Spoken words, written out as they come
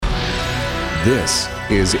This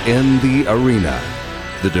is In the Arena,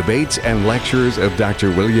 the debates and lectures of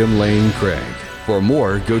Dr. William Lane Craig. For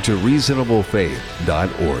more, go to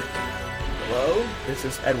reasonablefaith.org. Hello, this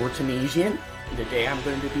is Edward Tunisian, and today I'm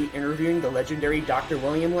going to be interviewing the legendary Dr.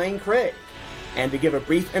 William Lane Craig. And to give a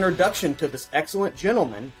brief introduction to this excellent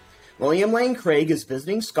gentleman, William Lane Craig is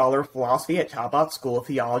visiting scholar of philosophy at Talbot School of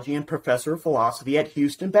Theology and professor of philosophy at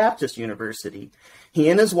Houston Baptist University. He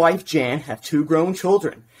and his wife, Jan, have 2 grown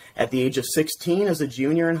children. At the age of 16, as a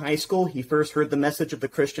junior in high school, he first heard the message of the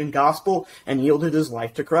Christian gospel and yielded his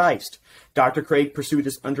life to Christ. Dr. Craig pursued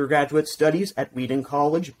his undergraduate studies at Wheaton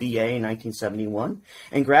College, BA in 1971,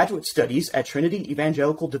 and graduate studies at Trinity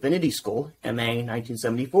Evangelical Divinity School, MA in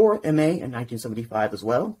 1974, MA in 1975 as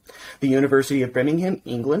well, the University of Birmingham,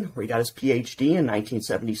 England, where he got his PhD in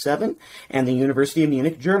 1977, and the University of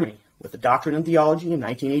Munich, Germany, with a doctorate in theology in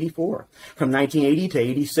 1984. From 1980 to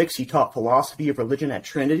 86, he taught philosophy of religion at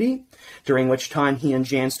Trinity, during which time he and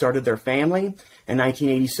Jan started their family. In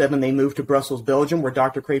 1987, they moved to Brussels, Belgium, where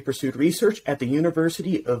Dr. Craig pursued research at the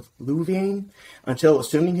University of Louvain until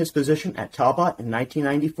assuming his position at Talbot in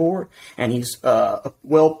 1994. And he's a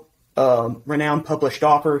renowned published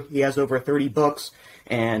author. He has over 30 books.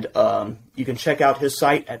 And you can check out his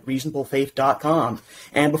site at reasonablefaith.com.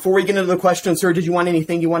 And before we get into the question, sir, did you want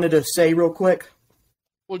anything you wanted to say real quick?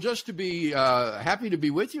 Well, just to be happy to be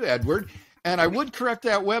with you, Edward. And I would correct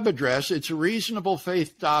that web address. It's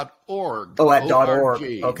reasonablefaith.org. Oh, at .org.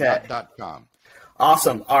 Okay. .com.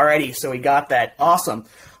 Awesome. Alrighty, so we got that. Awesome.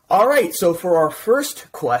 All right, so for our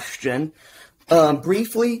first question,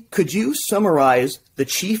 briefly, could you summarize the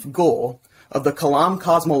chief goal of the Kalam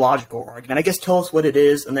cosmological argument? I guess tell us what it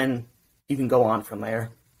is, and then you can go on from there.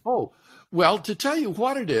 Oh, well, to tell you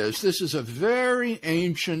what it is, this is a very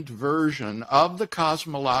ancient version of the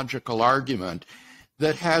cosmological argument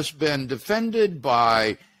that has been defended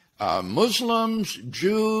by Muslims,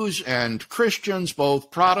 Jews, and Christians, both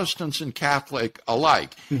Protestants and Catholic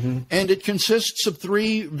alike. Mm-hmm. And it consists of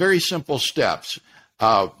 3 very simple steps.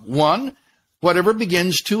 1, whatever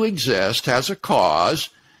begins to exist has a cause.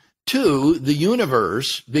 2, the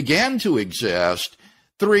universe began to exist.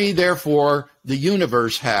 3, therefore, the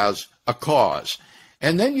universe has a cause.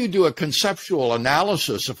 And then you do a conceptual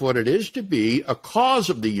analysis of what it is to be a cause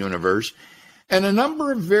of the universe, and a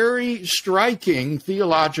number of very striking,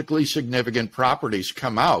 theologically significant properties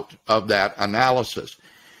come out of that analysis.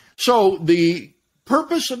 So the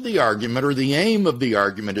purpose of the argument, or the aim of the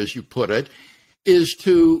argument, as you put it, is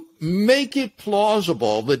to make it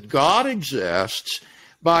plausible that God exists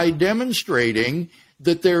by demonstrating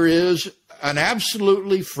that there is an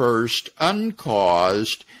absolutely first,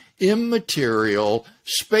 uncaused, immaterial,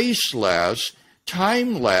 spaceless,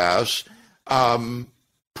 timeless,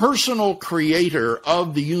 personal creator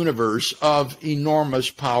of the universe of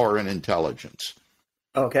enormous power and intelligence.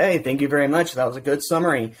 Okay, thank you very much. That was a good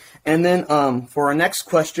summary. And then for our next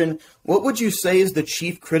question, what would you say is the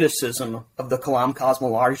chief criticism of the Kalam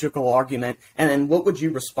cosmological argument, and then what would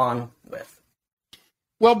you respond with?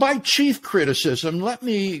 Well, by chief criticism, let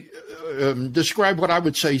me describe what I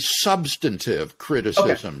would say substantive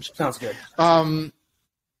criticisms. Okay. Sounds good.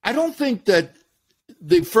 I don't think that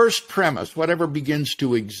the first premise, whatever begins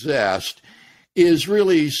to exist, is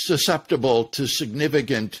really susceptible to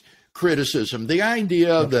significant criticism. The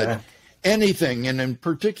idea that anything, and in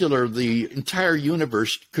particular the entire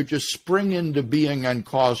universe, could just spring into being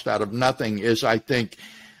uncaused out of nothing is, I think,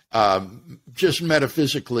 just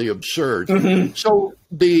metaphysically absurd. Mm-hmm. So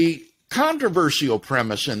the controversial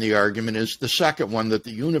premise in the argument is the second one, that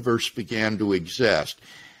the universe began to exist.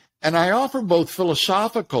 And I offer both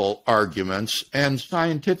philosophical arguments and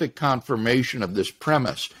scientific confirmation of this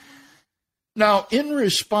premise. Now, in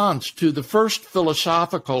response to the first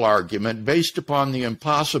philosophical argument based upon the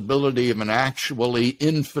impossibility of an actually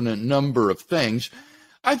infinite number of things,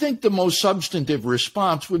 I think the most substantive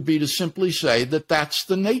response would be to simply say that that's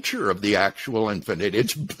the nature of the actual infinite.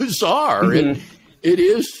 It's bizarre. Mm-hmm. It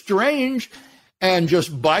is strange, and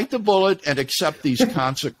just bite the bullet and accept these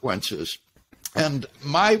consequences. And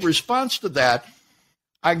my response to that,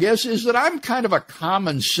 I guess, is that I'm kind of a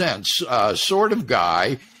common sense sort of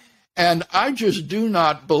guy, and I just do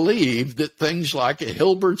not believe that things like a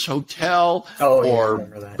Hilbert's Hotel or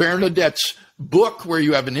Bernadette's book, where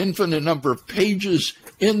you have an infinite number of pages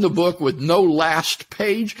in the book with no last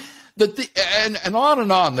page, and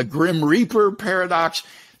on, the Grim Reaper paradox,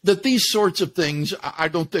 that these sorts of things, I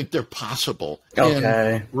don't think they're possible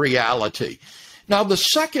in reality. Now, the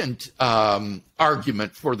second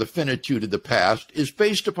argument for the finitude of the past is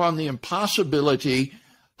based upon the impossibility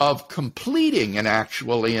of completing an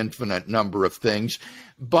actually infinite number of things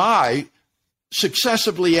by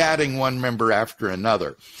successively adding one member after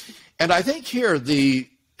another. And I think here the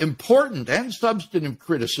important and substantive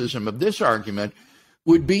criticism of this argument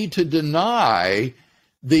would be to deny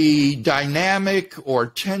the dynamic or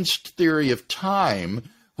tensed theory of time,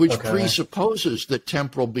 which presupposes that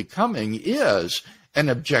temporal becoming is an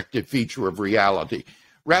objective feature of reality.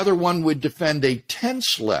 Rather, one would defend a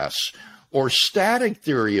tenseless or static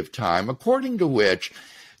theory of time, according to which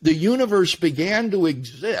the universe began to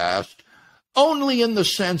exist only in the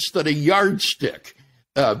sense that a yardstick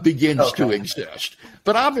begins to exist.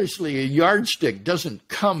 But obviously, a yardstick doesn't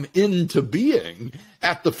come into being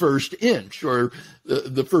at the first inch or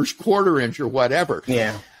the first quarter inch or whatever.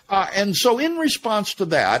 Yeah. And so in response to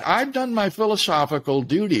that, I've done my philosophical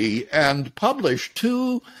duty and published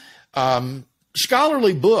two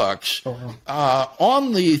scholarly books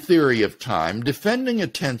on the theory of time, defending a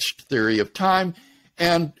tensed theory of time,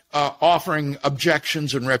 and offering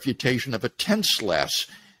objections and refutation of a tenseless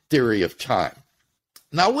theory of time.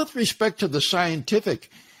 Now, with respect to the scientific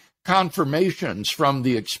confirmations from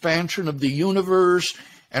the expansion of the universe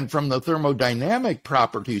and from the thermodynamic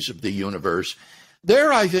properties of the universe,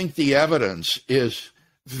 there I think the evidence is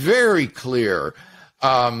very clear.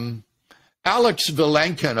 Alex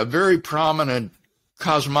Vilenkin, a very prominent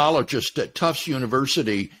cosmologist at Tufts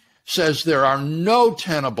University, says there are no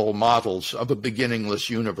tenable models of a beginningless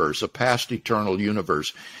universe, a past eternal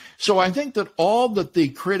universe. So I think that all that the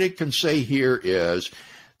critic can say here is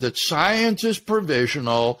that science is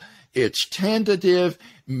provisional, it's tentative,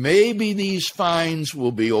 maybe these finds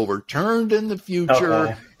will be overturned in the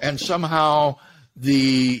future, and somehow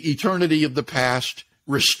the eternity of the past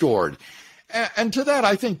restored. And to that,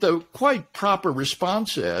 I think the quite proper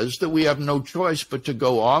response is that we have no choice but to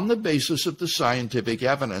go on the basis of the scientific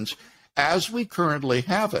evidence as we currently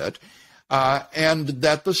have it, and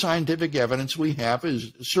that the scientific evidence we have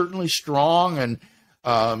is certainly strong and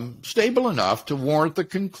stable enough to warrant the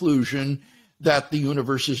conclusion that the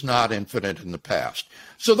universe is not infinite in the past.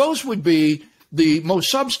 So those would be the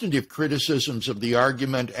most substantive criticisms of the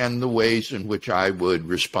argument and the ways in which I would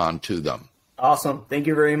respond to them. Awesome. Thank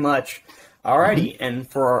you very much. Alrighty, and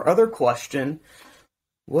for our other question,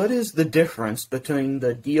 what is the difference between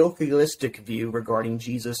the deotheistic view regarding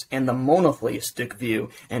Jesus and the monotheistic view,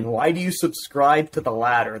 and why do you subscribe to the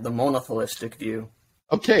latter, the monotheistic view?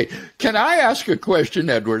 Okay, can I ask a question,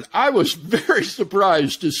 Edward? I was very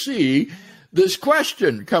surprised to see this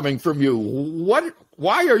question coming from you.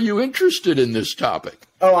 Why are you interested in this topic?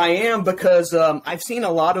 Oh, I am because I've seen a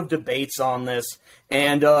lot of debates on this,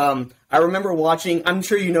 and I remember watching, I'm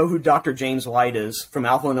sure you know who Dr. James White is from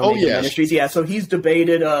Alpha and Omega Ministries. Yeah, so he's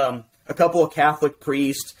debated a couple of Catholic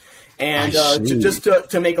priests, and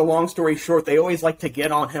to make a long story short, they always like to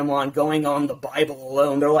get on him on going on the Bible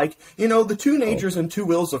alone. They're like, the two natures and two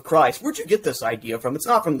wills of Christ. Where'd you get this idea from? It's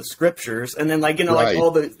not from the scriptures. And then like all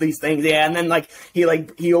these things, and then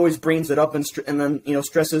he always brings it up and then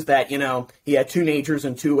stresses that he had two natures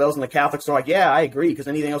and two wills, and the Catholics are like, yeah, I agree, because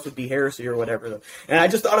anything else would be heresy or whatever. And I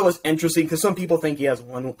just thought it was interesting because some people think he has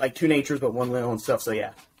two natures but one will and stuff. So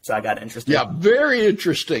yeah, so I got interested. Yeah, very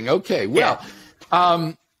interesting. Okay, well.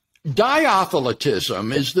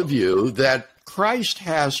 Diotheletism is the view that Christ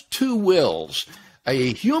has two wills,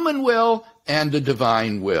 a human will and a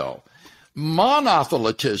divine will.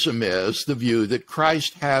 Monotheletism is the view that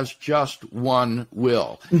Christ has just one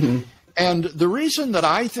will. Mm-hmm. And the reason that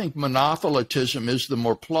I think monotheletism is the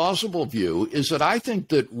more plausible view is that I think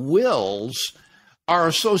that wills are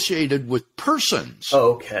associated with persons,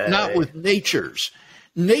 not with natures.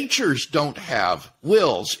 Natures don't have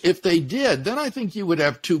wills. If they did, then I think you would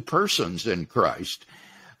have two persons in Christ,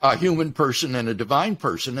 a human person and a divine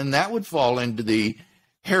person, and that would fall into the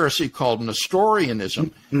heresy called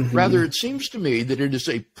Nestorianism. Mm-hmm. Rather, it seems to me that it is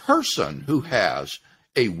a person who has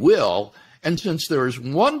a will, and since there is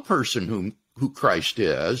one person who Christ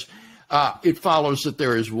is, it follows that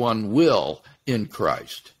there is one will in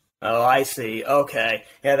Christ. Oh, I see. Okay.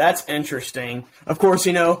 Yeah, that's interesting. Of course,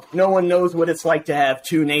 no one knows what it's like to have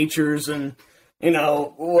two natures and,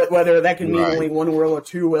 whether that can mean only one will or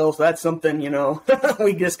two wills. That's something,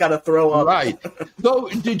 we just got to throw up. Right. Though,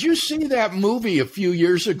 did you see that movie a few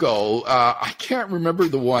years ago? I can't remember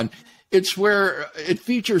the one. It's where it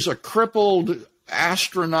features a crippled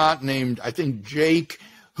astronaut named, I think, Jake,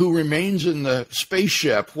 who remains in the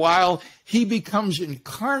spaceship while he becomes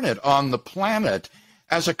incarnate on the planet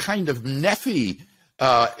as a kind of Nephi,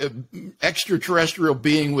 extraterrestrial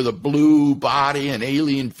being with a blue body and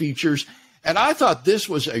alien features. And I thought this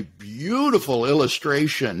was a beautiful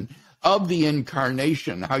illustration of the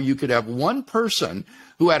incarnation, how you could have one person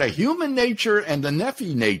who had a human nature and a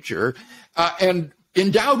Nephi nature, and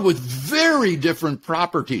endowed with very different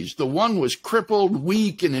properties. The one was crippled,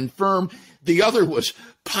 weak, and infirm. The other was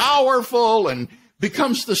powerful and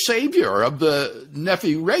becomes the savior of the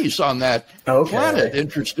Nephi race on that planet,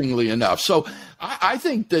 interestingly enough. So I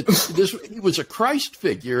think that he was a Christ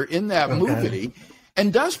figure in that movie,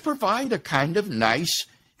 and does provide a kind of nice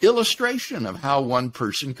illustration of how one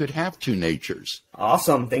person could have two natures.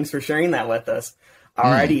 Awesome. Thanks for sharing that with us.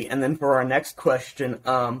 Alrighty, and then for our next question,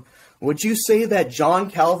 would you say that John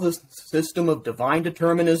Calvin's system of divine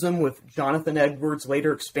determinism, with Jonathan Edwards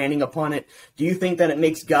later expanding upon it, do you think that it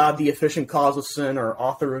makes God the efficient cause of sin or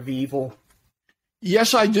author of evil?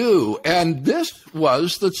 Yes, I do. And this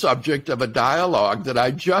was the subject of a dialogue that I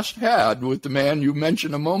just had with the man you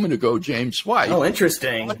mentioned a moment ago, James White. Oh,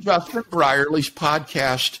 interesting. On Justin Brierley's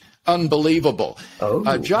podcast, Unbelievable.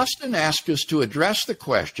 Justin asked us to address the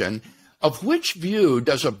question of which view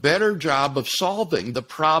does a better job of solving the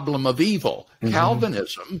problem of evil,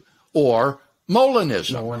 Calvinism or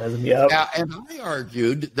Molinism? Molinism, yep. And I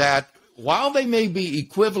argued that while they may be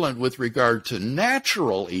equivalent with regard to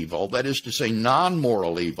natural evil, that is to say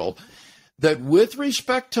non-moral evil, that with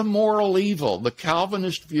respect to moral evil, the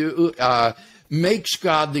Calvinist view makes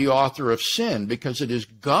God the author of sin, because it is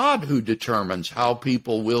God who determines how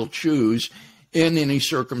people will choose in any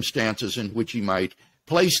circumstances in which he might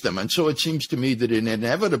place them. And so it seems to me that it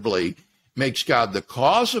inevitably makes God the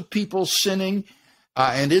cause of people sinning,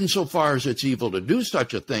 and insofar as it's evil to do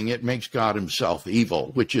such a thing, it makes God himself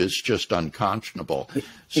evil, which is just unconscionable.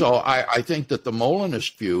 So I think that the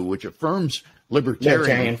Molinist view, which affirms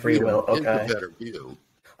libertarian free will, is the better view.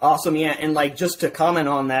 Awesome, yeah, and like just to comment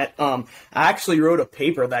on that, I actually wrote a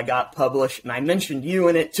paper that got published, and I mentioned you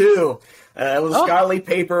in it too. It was a scholarly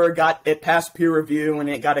paper, it passed peer review, and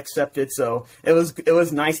it got accepted, so it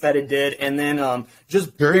was nice that it did. And then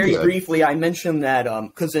just very briefly, I mentioned that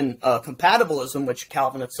because in compatibilism, which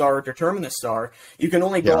Calvinists are or determinists are, you can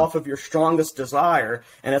only go off of your strongest desire,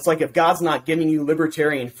 and it's like if God's not giving you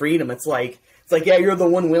libertarian freedom, it's like yeah, you're the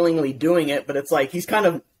one willingly doing it, but it's like he's kind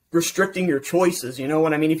of restricting your choices, you know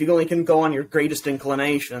what I mean? If you only can go on your greatest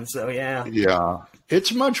inclination, so yeah. Yeah,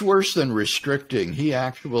 it's much worse than restricting. He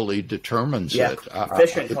actually determines it.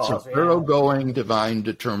 Efficient it's cause, a thoroughgoing divine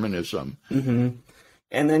determinism. And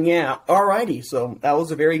then, alrighty, so that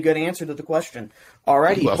was a very good answer to the question.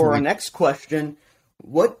 Alrighty, for our next question,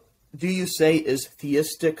 what do you say is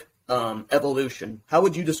theistic evolution? How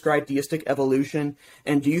would you describe theistic evolution,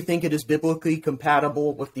 and do you think it is biblically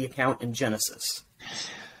compatible with the account in Genesis?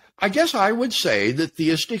 I guess I would say that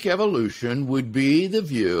theistic evolution would be the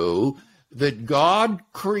view that God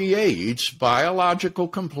creates biological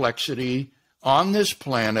complexity on this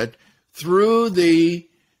planet through the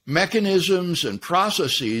mechanisms and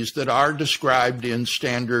processes that are described in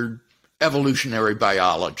standard evolutionary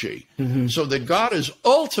biology. So that God is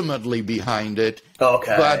ultimately behind it,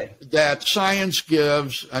 but that science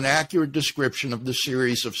gives an accurate description of the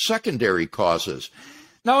series of secondary causes.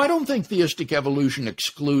 Now, I don't think theistic evolution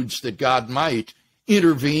excludes that God might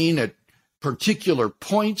intervene at particular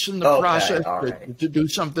points in the process to do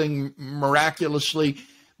something miraculously,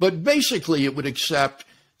 but basically it would accept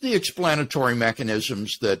the explanatory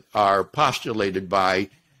mechanisms that are postulated by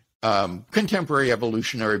contemporary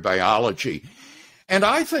evolutionary biology. And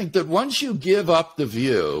I think that once you give up the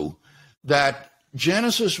view that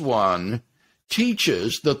Genesis 1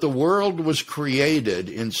 teaches that the world was created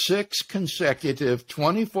in 6 consecutive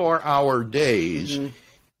 24-hour days,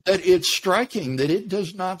 that it's striking that it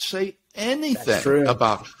does not say anything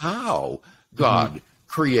about how God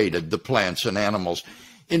created the plants and animals.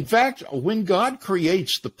 In fact, when God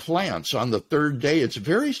creates the plants on the 3rd day, it's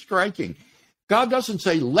very striking. God doesn't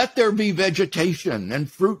say, let there be vegetation and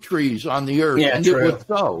fruit trees on the earth, and it was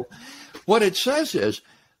so. What it says is,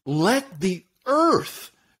 let the earth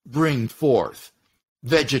bring forth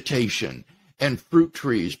vegetation and fruit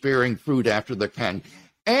trees bearing fruit after the kind.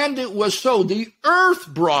 And it was so. The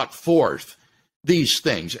earth brought forth these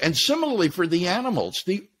things. And similarly for the animals,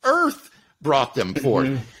 the earth brought them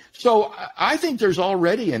forth. So I think there's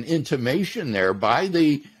already an intimation there by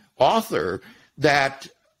the author that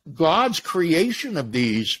God's creation of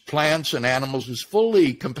these plants and animals is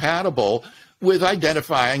fully compatible with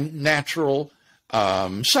identifying natural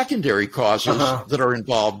secondary causes that are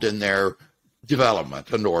involved in their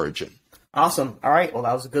development and origin. Awesome. All right. Well,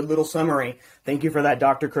 that was a good little summary. Thank you for that,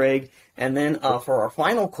 Dr. Craig. And then for our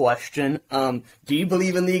final question, do you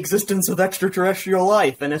believe in the existence of extraterrestrial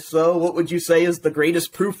life? And if so, what would you say is the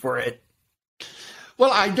greatest proof for it?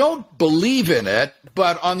 Well, I don't believe in it,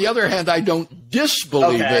 but on the other hand, I don't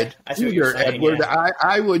disbelieve it either, Edward.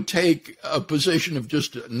 I would take a position of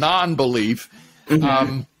just non-belief.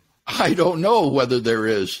 I I don't know whether there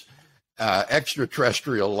is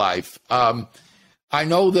extraterrestrial life. I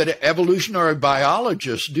know that evolutionary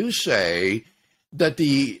biologists do say that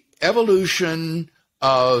the evolution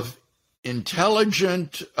of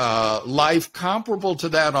intelligent life comparable to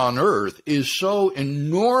that on Earth is so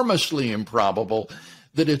enormously improbable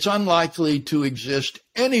that it's unlikely to exist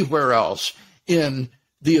anywhere else in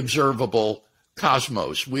the observable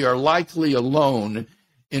cosmos. We are likely alone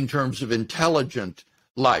in terms of intelligent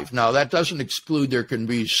life. Now, that doesn't exclude there can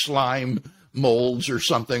be slime molds or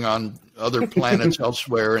something on other planets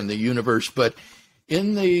elsewhere in the universe, but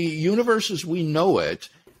in the universe as we know it,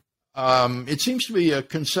 it seems to be a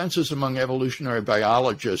consensus among evolutionary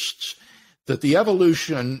biologists that the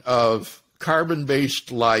evolution of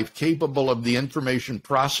carbon-based life capable of the information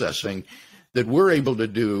processing that we're able to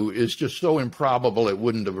do is just so improbable it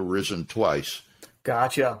wouldn't have arisen twice.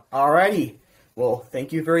 Gotcha. All righty. Well,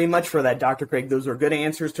 thank you very much for that, Dr. Craig. Those are good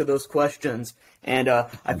answers to those questions. And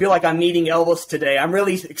I feel like I'm meeting Elvis today. I'm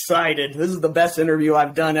really excited. This is the best interview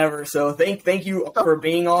I've done ever. So thank you for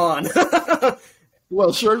being on.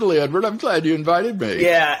 Well, certainly, Edward. I'm glad you invited me.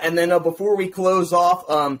 Yeah, and then before we close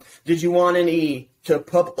off, did you want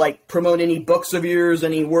promote any books of yours,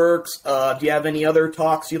 any works? Do you have any other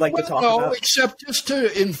talks you'd like to talk about? No, except just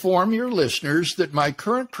to inform your listeners that my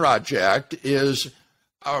current project is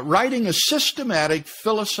writing a systematic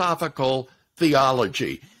philosophical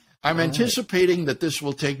theology. I'm anticipating that this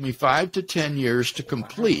will take me 5 to 10 years to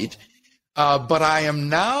complete, but I am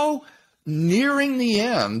now nearing the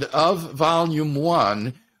end of Volume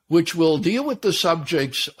 1, which will deal with the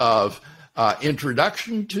subjects of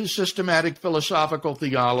introduction to systematic philosophical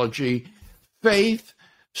theology, faith,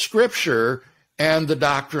 scripture, and the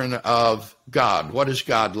doctrine of God. What is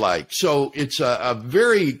God like? So it's a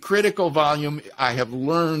very critical volume. I have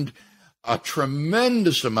learned a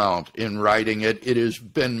tremendous amount in writing it. It has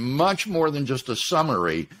been much more than just a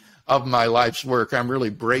summary of my life's work. I'm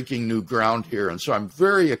really breaking new ground here. And so I'm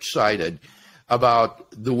very excited about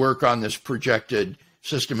the work on this projected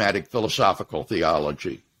systematic philosophical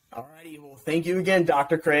theology. All righty. Well, thank you again,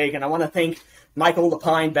 Dr. Craig. And I want to thank Michael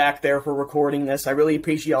Lapine back there for recording this. I really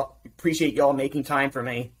appreciate y'all making time for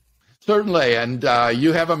me. Certainly. And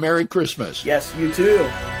you have a Merry Christmas. Yes, you too.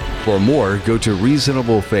 For more, go to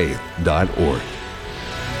reasonablefaith.org.